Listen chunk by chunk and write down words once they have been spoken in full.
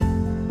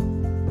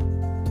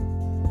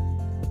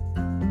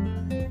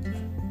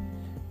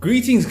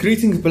Greetings,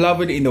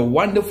 beloved, in the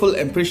wonderful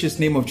and precious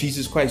name of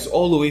Jesus Christ,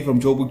 all the way from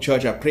Joburg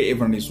Church. I pray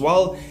everyone is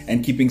well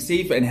and keeping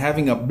safe and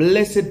having a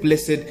blessed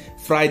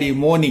Friday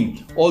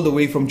morning, all the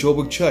way from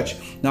Joburg Church.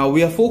 Now,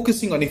 we are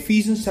focusing on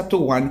Ephesians chapter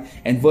 1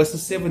 and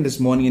verses 7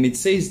 this morning, and it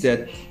says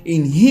that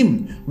in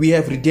Him we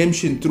have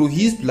redemption through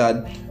His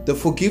blood, the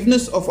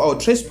forgiveness of our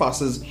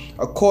trespasses,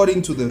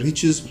 according to the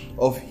riches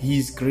of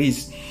His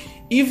grace.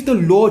 If the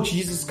Lord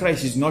Jesus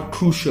Christ is not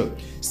crucial,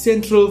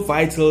 central,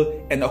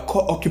 vital, and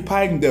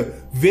occupying the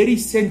very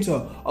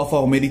center of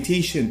our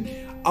meditation,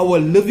 our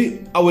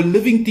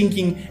living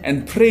thinking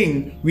and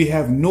praying, we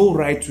have no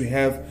right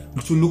to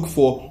look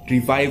for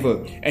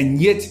revival.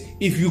 And yet,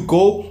 if you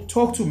go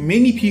talk to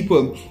many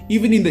people,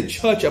 even in the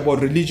church,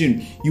 about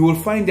religion, you will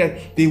find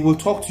that they will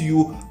talk to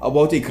you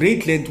about a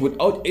great length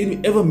without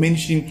ever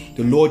mentioning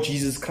the Lord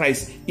Jesus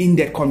Christ in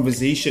that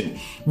conversation.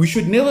 We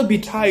should never be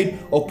tired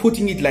of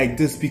putting it like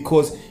this,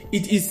 because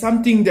it is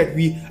something that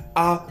we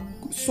are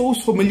so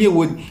familiar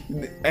with,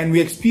 and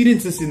we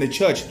experience this in the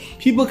church.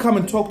 People come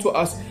and talk to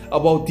us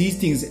about these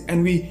things,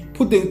 and we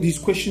put these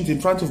questions in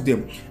front of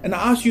them. And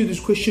I ask you this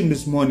question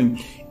this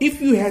morning: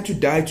 if you had to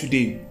die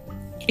today,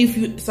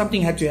 if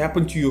something had to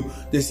happen to you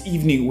this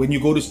evening when you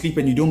go to sleep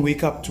and you don't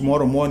wake up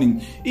tomorrow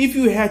morning, if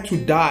you had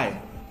to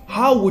die,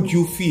 how would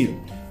you feel?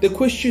 The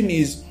question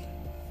is,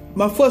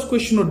 my first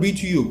question would be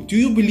to you: do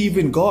you believe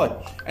in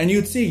God? And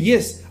you'd say,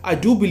 yes, I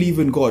do believe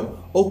in God.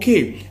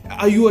 Okay.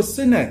 Are you a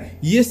sinner?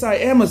 Yes, I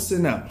am a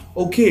sinner.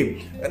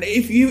 Okay. And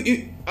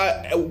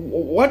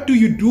what do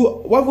you do?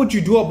 What would you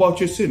do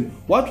about your sin?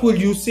 What will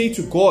you say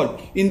to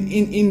God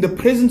in the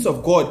presence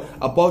of God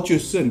about your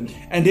sin?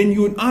 And then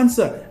you would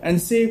answer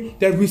and say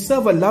that we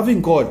serve a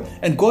loving God,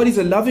 and God is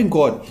a loving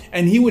God,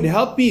 and He would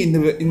help me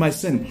in my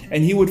sin,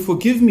 and He would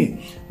forgive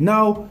me.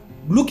 Now,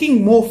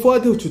 looking more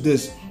further to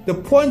this, the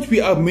point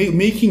we are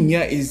making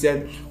here is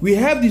that we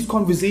have these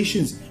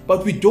conversations,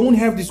 but we don't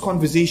have these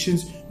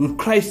conversations with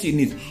Christ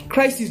in it.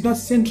 Christ is not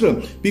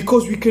central,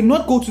 because we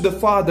cannot go to the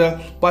Father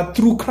but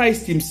through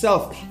Christ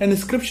Himself. And the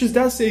scriptures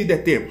does say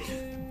that there.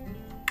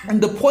 And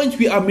the point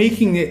we are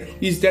making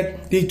is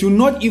that they do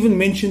not even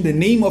mention the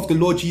name of the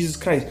Lord Jesus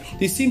Christ.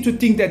 They seem to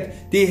think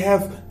that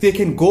they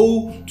can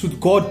go to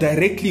God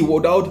directly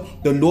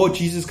without the Lord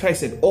Jesus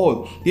Christ at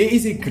all. There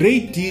is a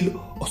great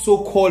deal,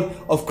 so-called,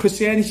 of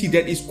Christianity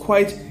that is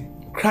quite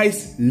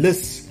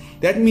Christless.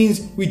 That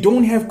means we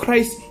don't have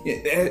Christ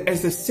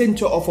as the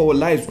center of our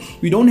lives.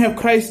 We don't have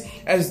Christ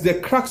as the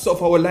crux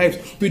of our lives.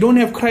 We don't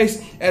have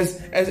Christ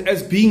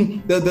as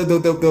being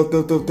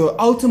the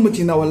ultimate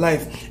in our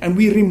life. And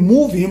we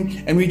remove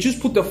Him and we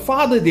just put the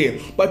Father there.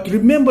 But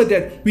remember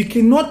that we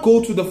cannot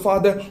go to the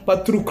Father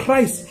but through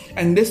Christ.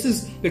 And this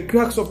is the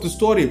crux of the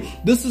story.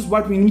 This is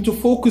what we need to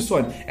focus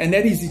on. And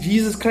that is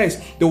Jesus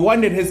Christ, the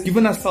one that has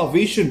given us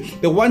salvation,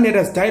 the one that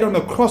has died on the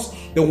cross,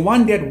 the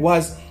one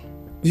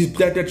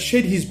that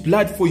shed His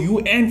blood for you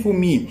and for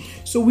me.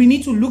 So we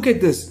need to look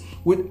at this.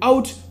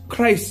 Without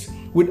Christ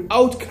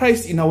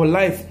in our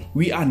life,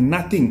 we are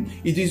nothing.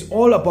 It is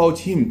all about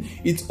Him.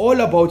 It's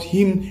all about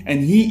Him,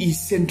 and He is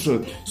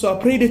central. So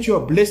I pray that you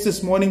are blessed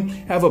this morning.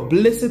 Have a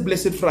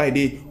blessed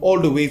Friday, all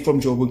the way from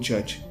Joburg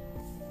Church.